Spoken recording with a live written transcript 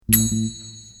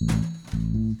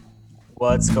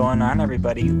What's going on,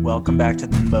 everybody? Welcome back to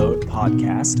the Mode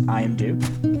Podcast. I am Duke.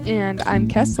 And I'm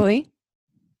Kaestle.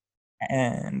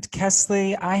 And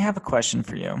Kesley, I have a question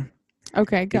for you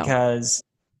Okay, go. because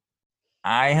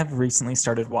I have recently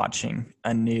started watching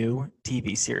a new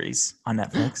TV series on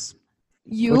Netflix,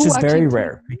 You which is very watching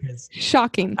rare because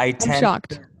Shocking. I I'm tend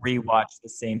shocked. to rewatch the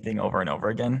same thing over and over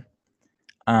again.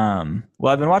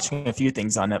 Well, I've been watching a few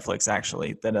things on Netflix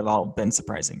actually that have all been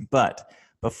surprising. But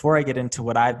before I get into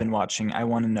what I've been watching, I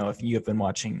want to know if you have been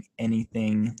watching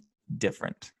anything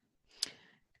different.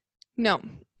 No,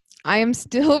 I am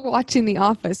still watching The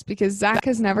Office because Zach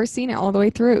has never seen it all the way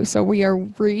through. So we are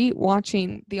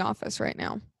re-watching The Office right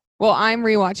now. Well, I'm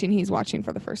re-watching. He's watching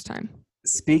for the first time.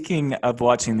 Speaking of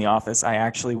watching The Office, I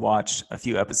actually watched a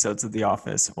few episodes of The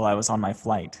Office while I was on my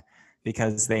flight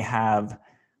because they have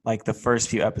like the first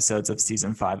few episodes of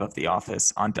season 5 of The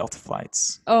Office on Delta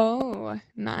flights. Oh,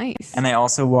 nice. And I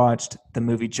also watched the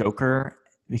movie Joker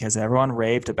because everyone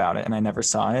raved about it and I never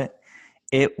saw it.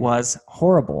 It was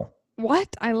horrible. What?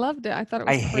 I loved it. I thought it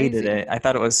I was hated crazy. it. I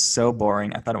thought it was so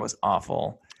boring. I thought it was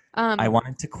awful. I Um,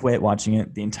 wanted to quit watching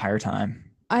it the entire time.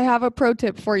 I have a pro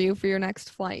tip for you for your next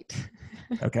flight.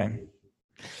 Okay.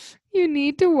 You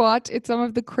need to watch. It's some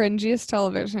of the cringiest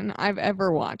television I've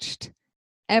ever watched.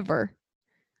 Ever.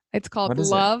 It's called What is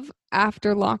it? Love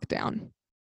After Lockdown.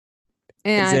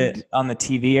 Is And it on the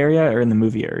TV area or in the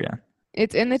movie area?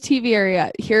 it's in the TV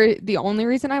area. Here, the only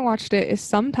reason I watched it is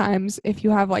sometimes if you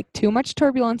have like too much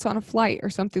turbulence on a flight or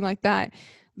something like that,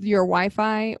 your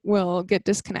Wi-Fi will get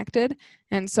disconnected.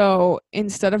 And so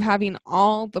instead of having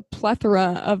all the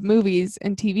plethora of movies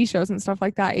and TV shows and stuff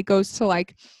like that, it goes to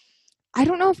like, I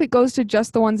don't know if it goes to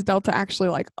just the ones Delta actually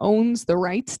like owns the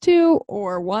rights to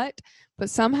or what, but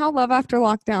somehow Love After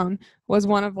Lockdown was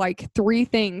one of like 3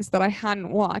 things that I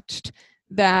hadn't watched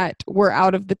that were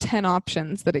out of the 10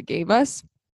 options that it gave us.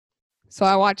 So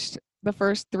I watched the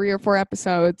first 3 or 4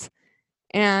 episodes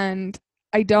and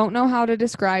I don't know how to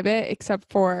describe it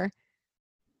except for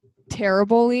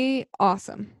terribly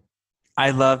awesome.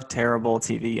 I love terrible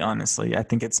TV, honestly. I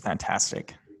think it's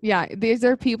fantastic. Yeah, these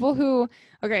are people who,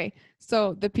 okay,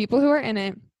 so the people who are in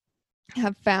it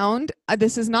have found,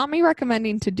 this is not me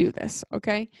recommending to do this,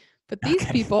 okay? But these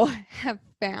Okay. people have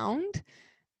found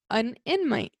an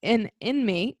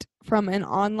inmate from an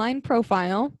online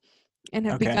profile and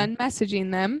have Okay. begun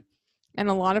messaging them and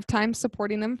a lot of times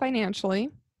supporting them financially.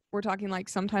 We're talking like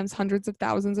sometimes hundreds of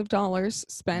thousands of dollars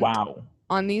spent Wow.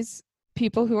 on these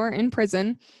people who are in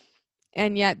prison.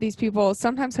 And yet these people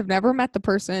sometimes have never met the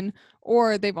person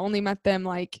or they've only met them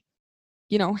like,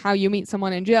 you know, how you meet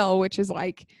someone in jail, which is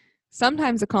like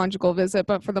sometimes a conjugal visit,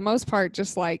 but for the most part,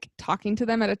 just like talking to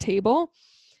them at a table.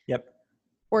 Yep.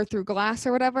 Or through glass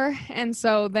or whatever. And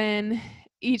so then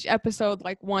each episode,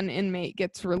 like one inmate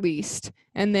gets released.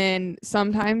 And then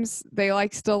sometimes they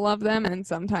like still love them. And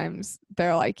sometimes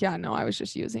they're like, yeah, no, I was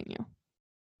just using you.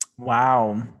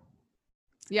 Wow.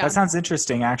 Yeah. That sounds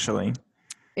interesting, actually.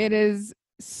 It is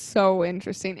so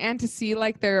interesting. And to see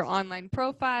like their online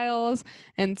profiles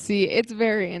and see, it's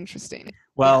very interesting.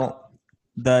 Well,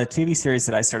 the TV series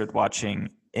that I started watching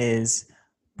is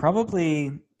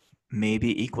probably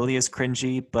maybe equally as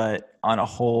cringy, but on a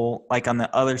whole, like on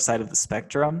the other side of the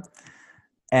spectrum.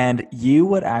 And you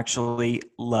would actually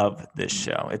love this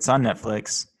show. It's on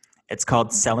Netflix. It's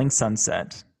called Selling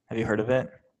Sunset. Have you heard of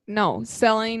it? No,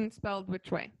 selling spelled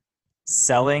which way?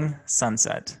 Selling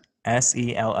Sunset.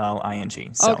 Selling.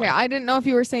 Okay, I didn't know if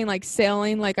you were saying like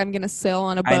sailing, like I'm going to sail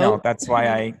on a boat. I know. That's why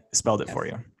I spelled it Yes. for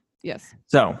you. Yes.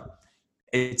 So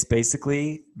it's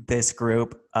basically this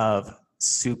group of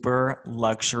super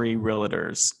luxury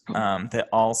realtors that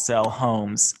all sell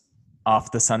homes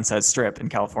off the Sunset Strip in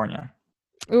California.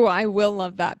 Ooh, I will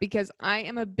love that because I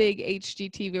am a big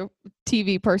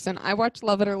HGTV person. I watch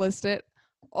Love It or List It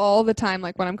all the time,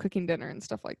 like when I'm cooking dinner and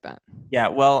stuff like that. Yeah,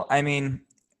 well, I mean,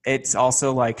 it's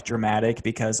also like dramatic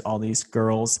because all these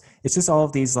girls, it's just all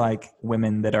of these like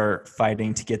women that are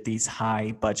fighting to get these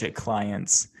high budget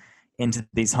clients into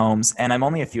these homes. And I'm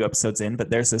only a few episodes in, but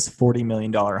there's this $40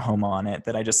 million home on it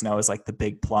that I just know is like the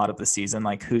big plot of the season.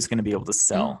 Like, who's going to be able to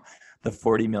sell the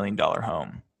 $40 million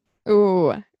home?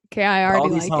 Ooh, okay, I All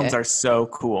already these like homes it. are so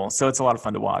cool. So it's a lot of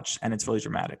fun to watch and it's really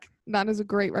dramatic. That is a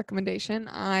great recommendation.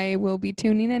 I will be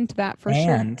tuning into that for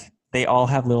sure. And they all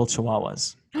have little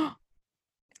chihuahuas.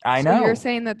 I So you're know.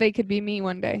 saying that they could be me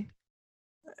one day.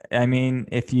 I mean,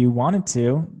 if you wanted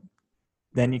to,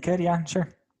 then you could. Yeah, sure.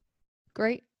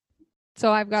 Great.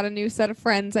 So I've got a new set of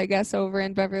friends, I guess, over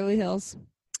in Beverly Hills.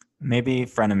 Maybe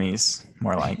frenemies,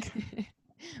 more like.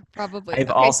 Probably. I've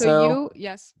Okay, so also,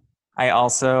 yes. I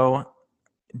also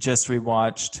just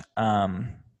rewatched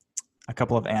a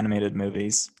couple of animated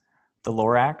movies. The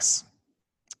Lorax,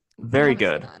 I very haven't seen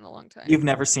good. that in a long time. You've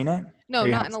never seen it? No, Or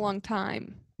you not have in a seen it? long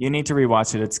time. You need to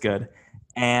rewatch it. It's good.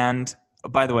 And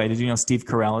by the way, did you know Steve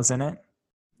Carell is in it?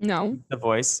 No, The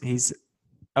voice. He's.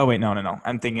 Oh wait, no, no, no.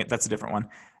 I'm thinking that's a different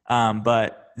one.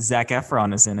 But Zac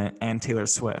Efron is in it, and Taylor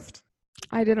Swift,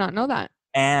 I did not know that.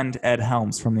 and Ed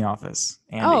Helms from The Office.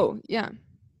 Andy. Oh, yeah.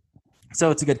 So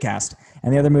it's a good cast.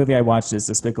 And the other movie I watched is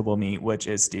Despicable Me, which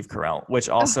is Steve Carell, which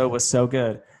Ugh, also was so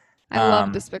good. I love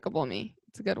Um, Despicable Me.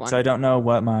 It's a good so one. I don't know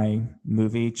what my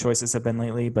movie choices have been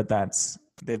lately, but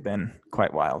they've been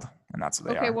quite wild, and that's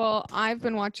what they Okay, are. well, I've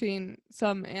been watching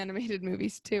some animated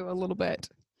movies too, a little bit.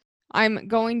 I'm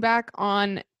going back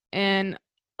on an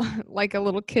like a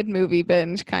little kid movie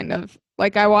binge kind of.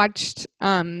 Like I'm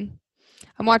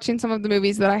watching some of the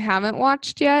movies that I haven't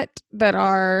watched yet that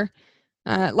are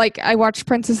like I watched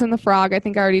Princess and the Frog. I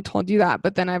think I already told you that,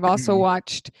 but then I've also Mhm.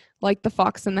 watched like The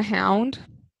Fox and the Hound.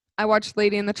 I watched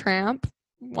Lady and the Tramp.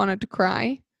 Wanted to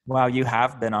cry. Wow, you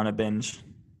have been on a binge.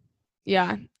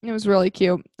 Yeah, it was really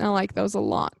cute. I like those a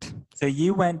lot. So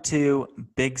you went to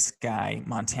Big Sky,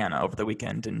 Montana over the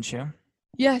weekend, didn't you?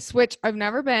 Yes, which I've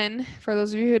never been. For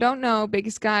those of you who don't know,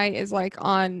 Big Sky is like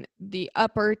on the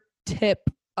upper tip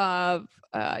of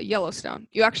Yellowstone.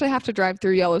 You actually have to drive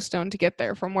through Yellowstone to get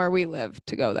there from where we live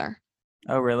to go there.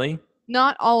 Oh, really?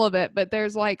 Not all of it, but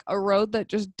there's like a road that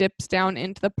just dips down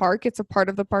into the park. It's a part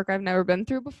of the park I've never been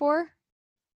through before,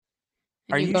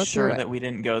 Are and you you go through sure it. that we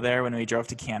didn't go there when we drove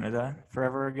to Canada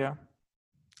forever ago?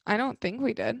 I don't think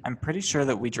we did. I'm pretty sure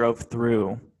that we drove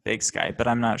through Big Sky, but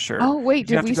I'm not sure. Oh, wait,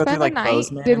 Did you did have to we go through spend a like night?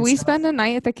 Bozeman Did and we stuff? spend a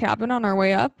night at the cabin on our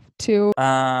way up to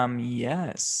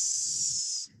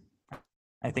Yes.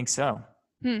 I think so.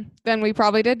 Then we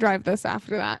probably did drive this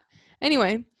after that.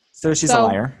 Anyway, So she's a so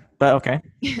liar, but okay.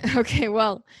 okay,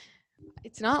 well,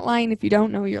 it's not lying if you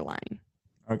don't know you're lying.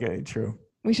 Okay, true.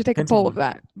 We should take a poll of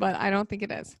Continue. that, but I don't think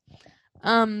it is.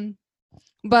 Um,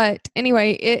 but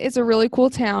anyway, it is a really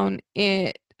cool town.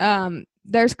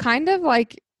 There's kind of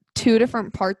like two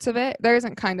different parts of it. There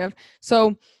isn't kind of.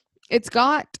 So it's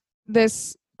got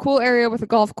this cool area with a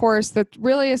golf course that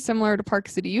really is similar to Park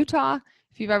City, Utah,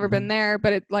 if you've ever been Mhm. there,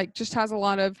 but it like just has a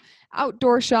lot of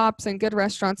outdoor shops and good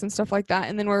restaurants and stuff like that.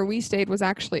 And then where we stayed was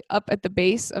actually up at the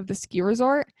base of the ski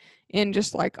resort in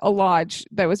just like a lodge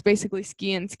that was basically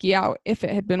ski in, ski out if it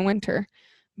had been winter.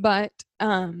 But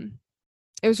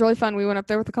it was really fun. We went up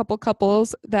there with a couple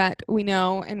couples that we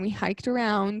know and we hiked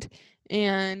around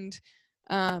and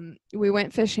we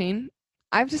went fishing.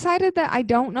 I've decided that I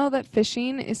don't know that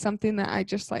fishing is something that I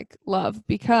just like love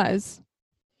because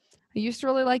I used to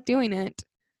really like doing it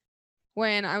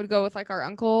when I would go with like our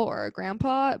uncle or our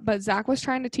grandpa, but Zach was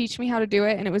trying to teach me how to do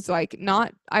it and it was like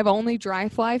not I've only dry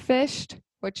fly fished,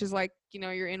 which is like,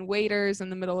 you're in waders in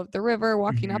the middle of the river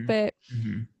walking up Mhm. it.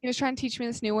 Mhm. He was trying to teach me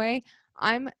this new way.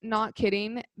 I'm not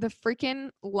kidding. The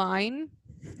freaking line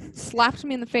slapped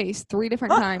me in the face 3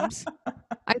 different times.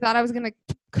 I thought I was going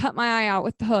to cut my eye out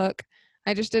with the hook.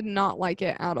 I just did not like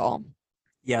it at all.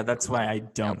 Yeah, that's why I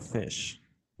Nope. don't fish.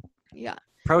 Yeah.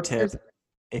 Pro There's tip,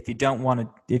 if you don't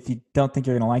think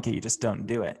you're going to like it, you just don't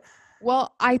do it.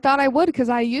 Well, I thought I would because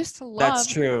That's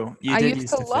true. You I did used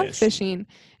used to to love fish. fishing.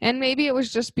 And maybe it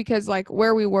was just because like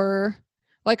where we were,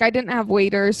 like I didn't have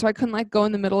waders, so I couldn't like go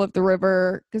in the middle of the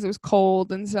river because it was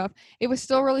cold and stuff. It was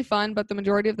still really fun, but the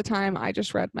majority of the time I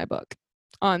just read my book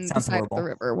on the Sounds side of the horrible.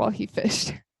 river while he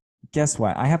fished. Guess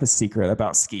what? I have a secret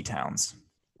about ski towns.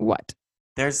 What?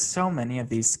 There's so many of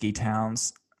these ski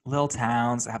towns, little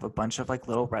towns that have a bunch of like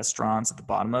little restaurants at the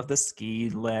bottom of the ski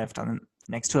lift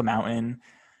next to a mountain.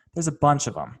 There's a bunch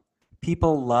of them.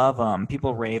 People love them.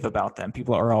 People rave about them.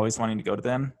 People are always wanting to go to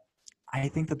them. I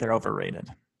think that they're overrated.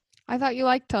 I thought you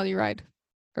liked Telluride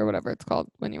or whatever it's called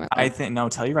when you went I there. think no,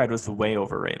 Telluride was way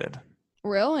overrated.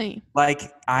 Really?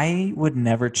 Like I would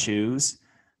never choose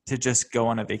to just go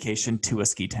on a vacation to a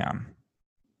ski town.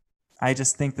 I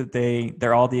just think that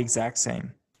they're all the exact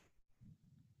same.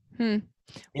 Hmm. In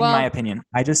my Well, opinion.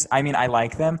 I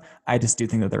like them. I just do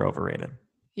think that they're overrated.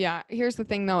 yeah, here's the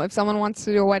thing though. If someone wants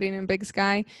to do a wedding in Big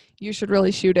Sky, you should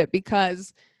really shoot it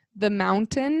because the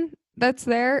mountain that's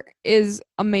there is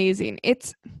amazing.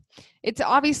 It's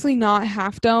obviously not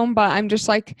Half Dome, but I'm just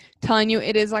like telling you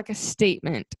it is like a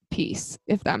statement piece,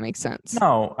 if that makes sense.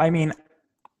 No,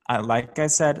 like I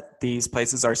said, these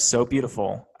places are so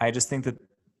beautiful. I just think that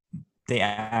they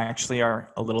actually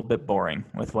are a little bit boring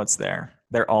with what's there.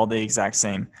 They're all the exact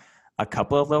same. A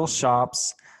couple of little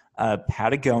shops,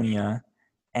 Patagonia,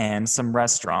 and some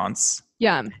restaurants,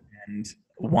 Yeah. and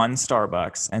one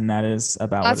Starbucks, and that is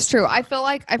about what That's it's. true. I feel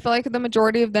like the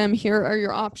majority of them here are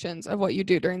your options of what you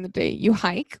do during the day. You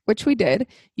hike, which we did.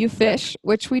 You Yuck, fish,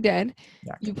 which we did.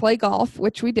 yuck. You play golf,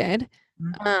 which we did.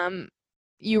 Mm, Um,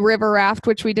 you river raft,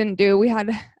 which we didn't do. We had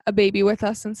a baby with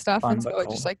us and stuff, and fun so but it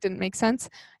just cold. like didn't make sense.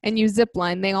 And you zip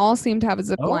line. They all seem to have a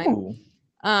zip line,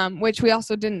 Oh, which we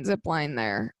also didn't zip line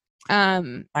there. ay,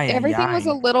 ay, ay. Everything was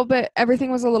a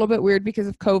little bit weird because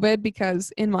of COVID.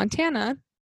 Because in Montana,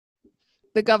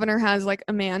 the governor has like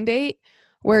a mandate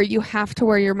where you have to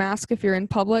wear your mask if you're in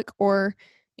public or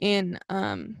in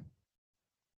um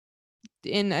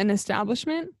in an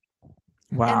establishment.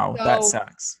 And Wow, that so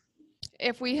sucks.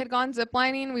 if we had gone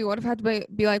ziplining, we would have had to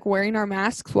be like wearing our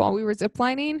masks while we were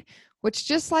ziplining, which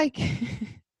just like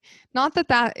not that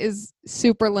that is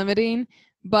super limiting,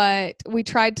 but we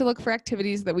tried to look for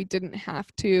activities that we didn't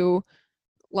have to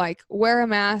like wear a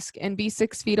mask and be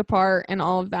 6 feet apart and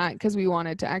all of that because we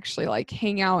wanted to actually like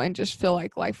hang out and just feel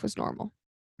like life was normal.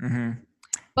 Mm-hmm.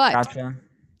 But Gotcha.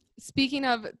 speaking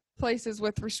of places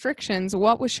with restrictions,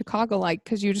 what was Chicago like?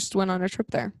 Because you just went on a trip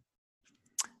there.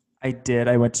 I did.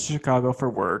 I went to Chicago for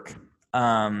work.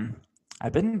 Um,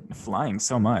 I've been flying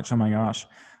so much. Oh my gosh.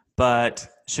 But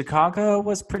Chicago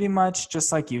was pretty much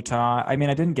just like Utah. I mean,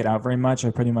 I didn't get out very much. I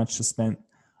pretty much just spent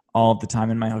all the time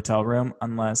in my hotel room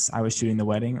unless I was shooting the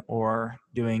wedding or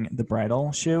doing the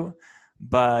bridal shoot.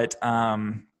 But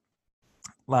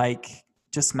like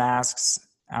just masks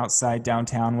outside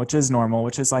downtown, which is normal,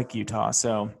 which is like Utah.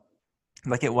 So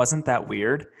like it wasn't that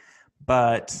weird,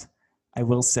 but I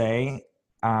will say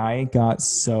I got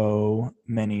so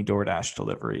many DoorDash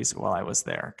deliveries while I was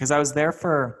there because I was there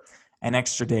for an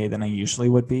extra day than I usually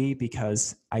would be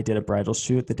because I did a bridal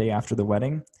shoot the day after the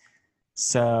wedding.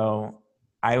 So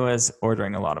I was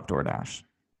ordering a lot of DoorDash,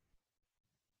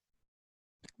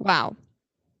 Wow.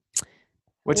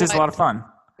 which is a What? lot of fun.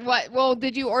 What? Well,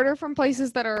 did you order from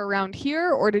places that are around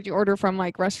here or did you order from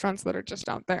like restaurants that are just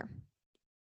out there?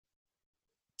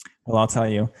 Well, I'll tell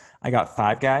you, I got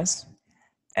Five Guys,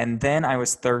 and then I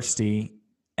was thirsty.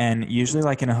 And usually,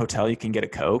 like in a hotel, you can get a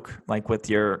Coke, like with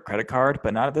your credit card,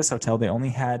 but not at this hotel. They only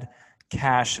had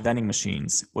cash vending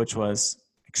machines, which was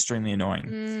extremely annoying.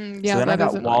 So Yeah, then I that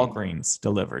is got annoying. Walgreens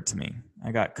delivered to me.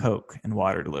 I got Coke and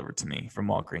water delivered to me from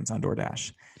Walgreens on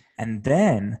DoorDash. And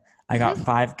then I got Mhm.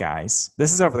 Five Guys.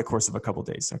 This is over the course of a couple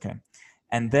days, okay?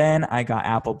 And then I got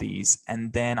Applebee's,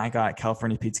 and then I got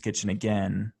California Pizza Kitchen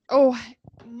again. Oh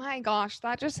my gosh,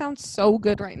 that just sounds so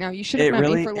good right now. You should have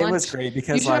met me for It was lunch. great You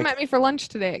because should have like met me for lunch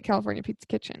today at California Pizza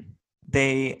Kitchen.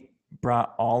 they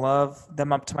brought all of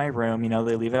them up to my room. You know,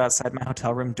 they leave it outside my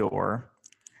hotel room door.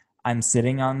 I'm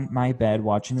sitting on my bed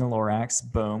watching the Lorax.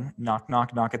 Boom, knock,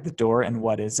 knock, knock at the door. And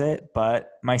what is it?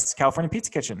 But my California Pizza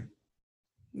Kitchen.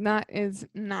 That is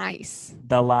nice.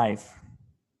 The life.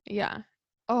 Yeah.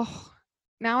 Oh,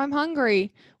 now I'm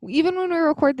hungry. Even when we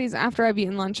record these after I've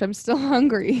eaten lunch, I'm still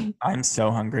hungry. I'm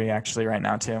so hungry actually right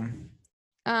now too.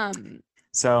 Um,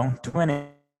 So twinning.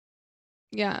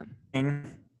 yeah,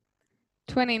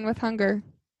 twinning with hunger.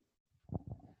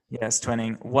 Yes,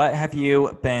 twinning. What have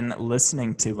you been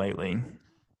listening to lately?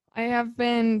 I have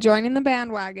been joining the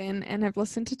bandwagon and have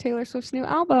listened to Taylor Swift's new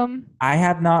album. I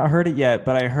have not heard it yet,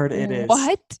 but I heard it is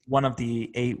What? one of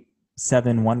the eight,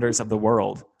 seven wonders of the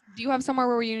world. Do you have somewhere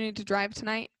where you need to drive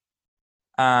tonight?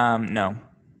 No.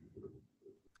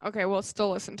 Okay, well,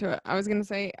 still listen to it. I was gonna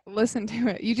say listen to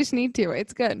it. You just need to.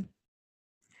 It's good.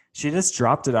 She just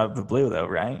dropped it out of the blue though,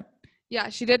 right? Yeah,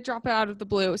 she did drop it out of the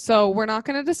blue. So we're not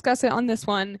gonna discuss it on this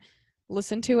one.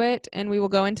 Listen to it, and we will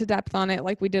go into depth on it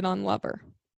like we did on Lover.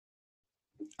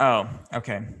 Oh,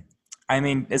 okay. I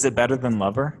mean, is it better than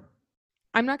Lover?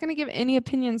 I'm not gonna give any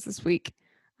opinions this week.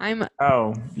 I'm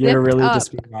Oh, you're zipped really up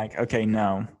just being like, okay,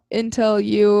 no. until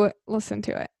you listen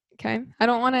to it. Okay. I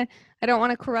don't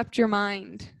want to corrupt your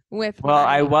mind with Well,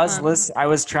 my I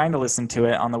was trying to listen to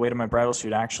it on the way to my bridal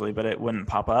shoot actually, but it wouldn't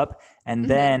pop up. And mhm.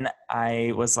 then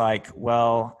I was like,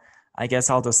 well, I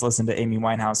guess I'll just listen to Amy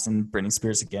Winehouse and Britney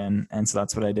Spears again. And so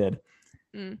that's what I did.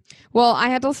 Well, I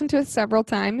had to listen to it several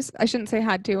times. I shouldn't say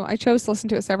had to. I chose to listen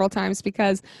to it several times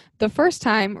because the first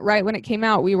time, right when it came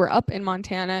out, we were up in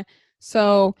Montana.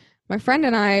 So my friend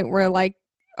and I were like,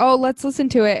 oh, let's listen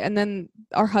to it. And then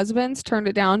our husbands turned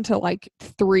it down to like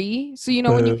 3. So, you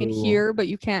know, when you can Boo. hear, but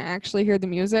you can't actually hear the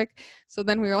music. So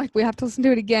then we were like, we have to listen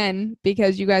to it again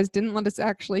because you guys didn't let us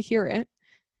actually hear it.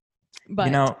 You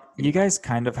But know, you guys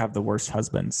kind of have the worst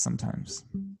husbands sometimes.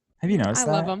 Have you I noticed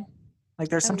love that? them. Like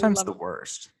they're I sometimes love the them.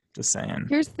 worst. Just saying.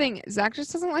 Here's the thing, Zach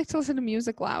just doesn't like to listen to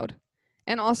music loud.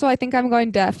 And also, I think I'm going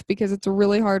deaf because it's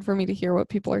really hard for me to hear what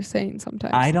people are saying I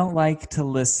sometimes. don't like to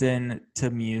listen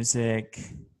to music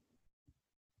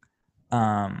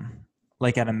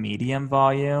like at a medium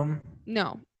volume.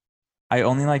 No, I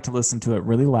only like to listen to it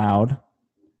really loud,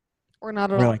 or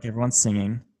not at where all. like everyone's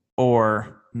singing,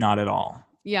 or not at all.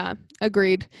 Yeah,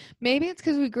 agreed. Maybe it's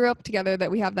because we grew up together that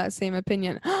we have that same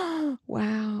opinion.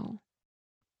 Wow.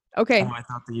 Oh, Okay. I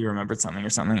thought that you remembered something or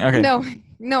something. Okay. No,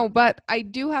 no, but I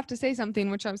do have to say something,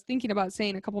 which I was thinking about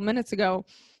saying a couple minutes ago.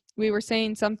 We were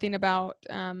saying something about,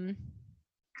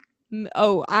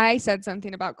 I said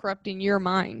something about corrupting your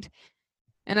mind.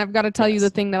 And I've got to tell you the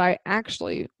Yes. thing that I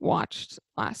actually watched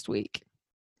last week,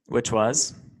 Which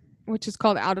was? which is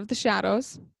called Out of the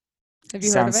Shadows. Have you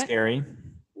heard of Sounds it? scary.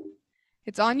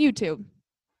 It's on YouTube.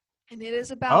 And it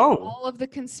is about Oh, all of the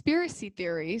conspiracy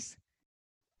theories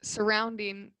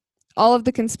surrounding all of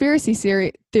the conspiracy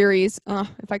theories,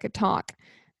 if I could talk,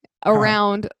 huh.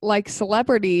 around like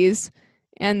celebrities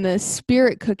and the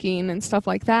spirit cooking and stuff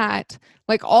like that.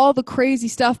 Like all the crazy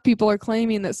stuff people are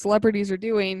claiming that celebrities are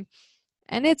doing.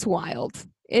 And it's wild.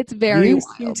 It's very You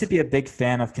seem to wild. be a big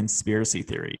fan of conspiracy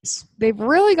theories. They've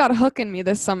really got a hook in me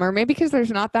this summer. Maybe because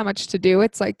there's not that much to do.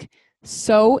 It's like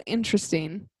so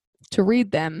interesting to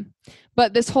read them.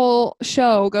 But this whole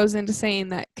show goes into saying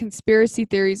that conspiracy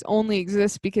theories only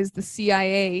exist because the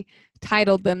CIA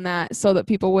titled them that so that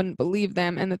people wouldn't believe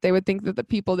them and that they would think that the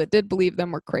people that did believe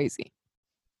them were crazy.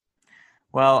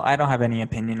 Well, I don't have any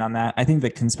opinion on that. I think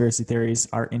that conspiracy theories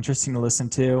are interesting to listen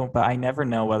to, but I never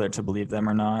know whether to believe them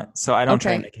or not. So I don't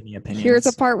try to Okay. make any Here's a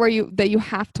opinions. part where you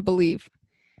have to believe.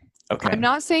 I'm Okay.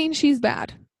 not saying she's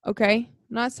bad, okay?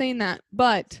 I'm not saying that,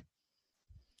 but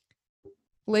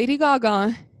Lady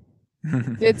Gaga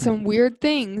did some weird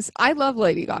things. I love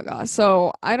Lady Gaga,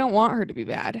 so I don't want her to be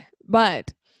bad.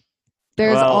 But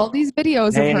there's all Well, these videos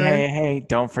of hey, her. hey, hey,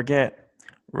 don't forget.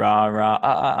 Rah,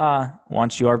 rah,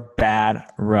 want your bad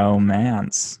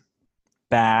romance.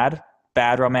 Bad,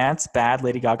 bad romance, bad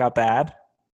Lady Gaga, bad.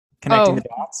 Connecting the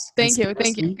Oh, dots, thank you. Thank you.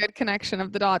 conspiracy. Good connection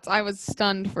of the dots. I was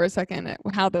stunned for a second at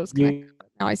how those connect. You,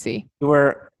 Now I see. you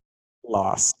were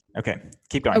lost. Okay,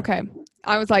 keep going. Okay.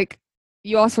 I was like,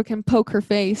 you also can poke her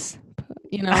face,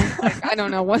 like I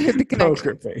don't know what are the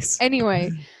Poker connections. face.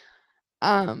 Anyway,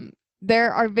 um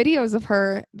there are videos of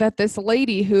her that this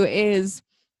lady who is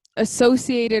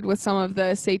associated with some of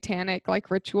the satanic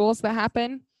like rituals that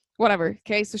happen. Whatever.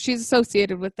 Okay. So she's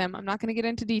associated with them. I'm not going to get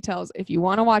into details. If you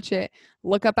want to watch it,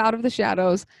 look up Out of the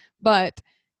Shadows. But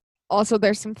also,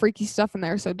 there's some freaky stuff in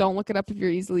there. So don't look it up if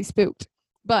you're easily spooked.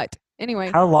 But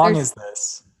anyway, How long is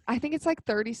this? I think it's like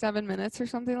 37 minutes or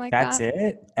something like That's that.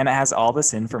 it? And it has all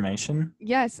this information?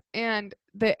 Yes. And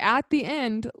at the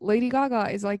end, Lady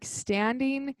Gaga is like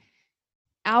standing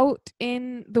out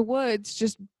in the woods,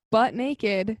 just butt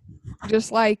naked,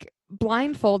 just like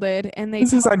blindfolded, and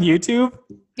This is on YouTube?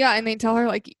 and they tell her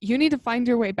like you need to find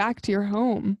your way back to your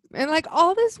home and like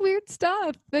all this weird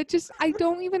stuff that just I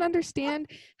don't even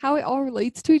understand how it all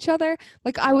relates to each other.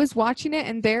 Like I was watching it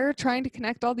and they're trying to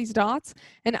connect all these dots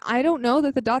and I don't know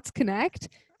that the dots connect.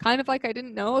 Kind of like I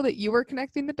didn't know that you were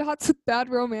connecting the dots with Bad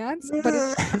Romance, but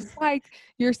it's just like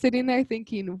you're sitting there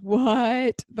thinking,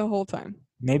 what the whole time.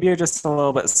 Maybe you're just a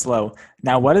little bit slow.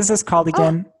 Now, what is this called Oh,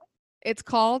 again? it's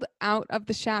called Out of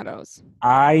the Shadows.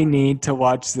 I need to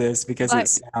watch this because it But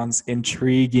sounds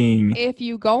intriguing. if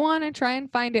you go on and try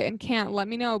and find it and can't, let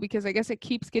me know because I guess it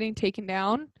keeps getting taken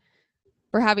down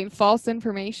for having false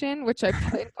information, which I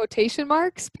put in quotation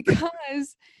marks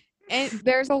because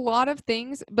there's a lot of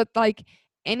things, but like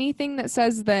anything that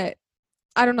says that,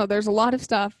 I don't know, there's a lot of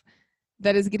stuff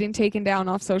that is getting taken down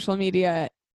off social media,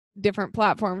 different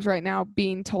platforms right now,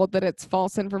 being told that it's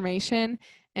false information.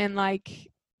 And like,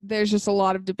 there's just a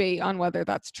lot of debate on whether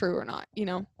that's true or not.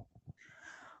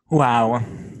 Wow.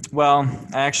 Well,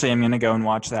 I actually am going to go and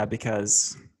watch that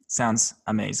because it sounds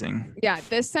amazing. Yeah,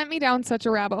 this sent me down such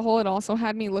a rabbit hole. It also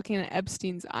had me looking at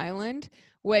Epstein's Island,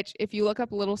 which if you look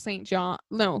up Little St.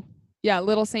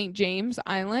 James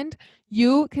Island,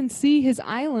 you can see his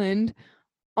island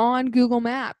on Google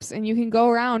Maps and you can go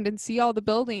around and see all the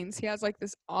buildings. He has like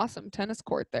this awesome tennis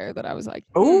court there that I was like,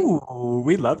 Oh,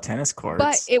 we love tennis But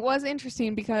courts. it was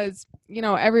interesting because,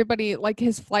 everybody like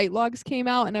his flight logs came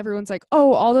out and everyone's like,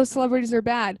 oh, all those celebrities are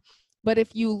bad. But if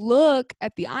you look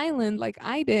at the island like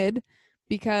I did,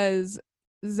 because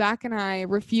Zach and I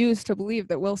refuse to believe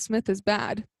that Will Smith is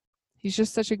bad. He's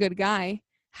just such a good guy.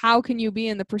 How can you be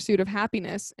in the pursuit of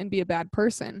happiness and be a bad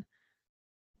person?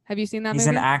 Have you seen that He's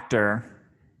an movie? actor.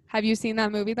 Have you seen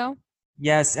that movie though?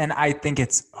 Yes, and I think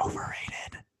it's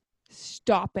overrated.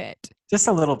 Stop it. Just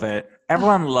a little bit.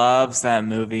 Everyone loves that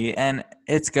movie, and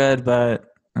it's good, but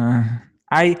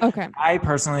I Okay. I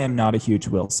personally am not a huge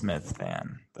Will Smith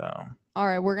fan, though. All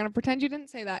right, we're going to pretend you didn't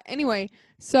say that. Anyway,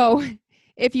 so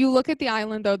if you look at the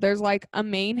island though, there's like a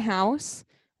main house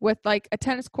with like a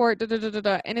tennis court,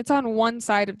 and it's on one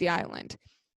side of the island.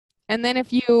 And then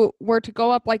if you were to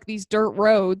go up like these dirt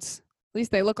roads, at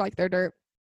least they look like they're dirt,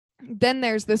 then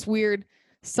there's this weird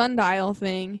sundial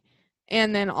thing,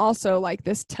 and then also like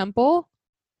this temple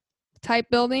type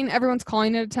building. Everyone's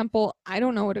calling it a temple. I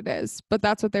don't know what it is, but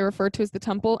that's what they refer to as the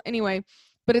temple. Anyway,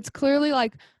 but it's clearly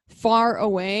like far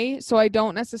away, so I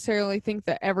don't necessarily think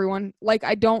that everyone, like,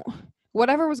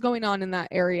 whatever was going on in that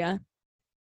area,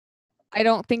 I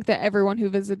don't think that everyone who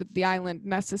visited the island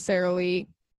necessarily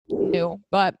knew,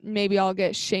 but maybe I'll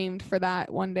get shamed for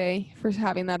that one day for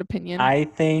having that opinion. I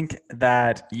think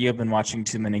that you've been watching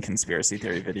too many conspiracy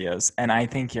theory videos, and I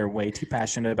think you're way too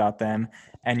passionate about them,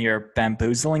 and you're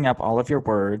bamboozling up all of your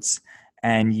words,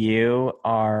 and you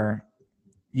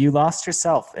lost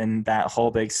yourself in that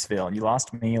whole big spiel. And you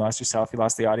lost me, you lost yourself, you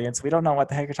lost the audience. We don't know what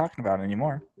the heck you're talking about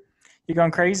anymore. You're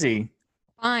going crazy.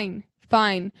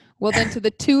 Fine. Well, then, to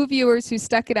the 2 viewers who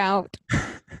stuck it out,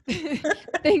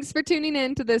 thanks for tuning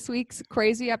in to this week's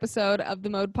crazy episode of the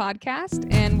Mode Podcast,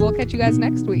 and we'll catch you guys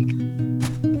next week.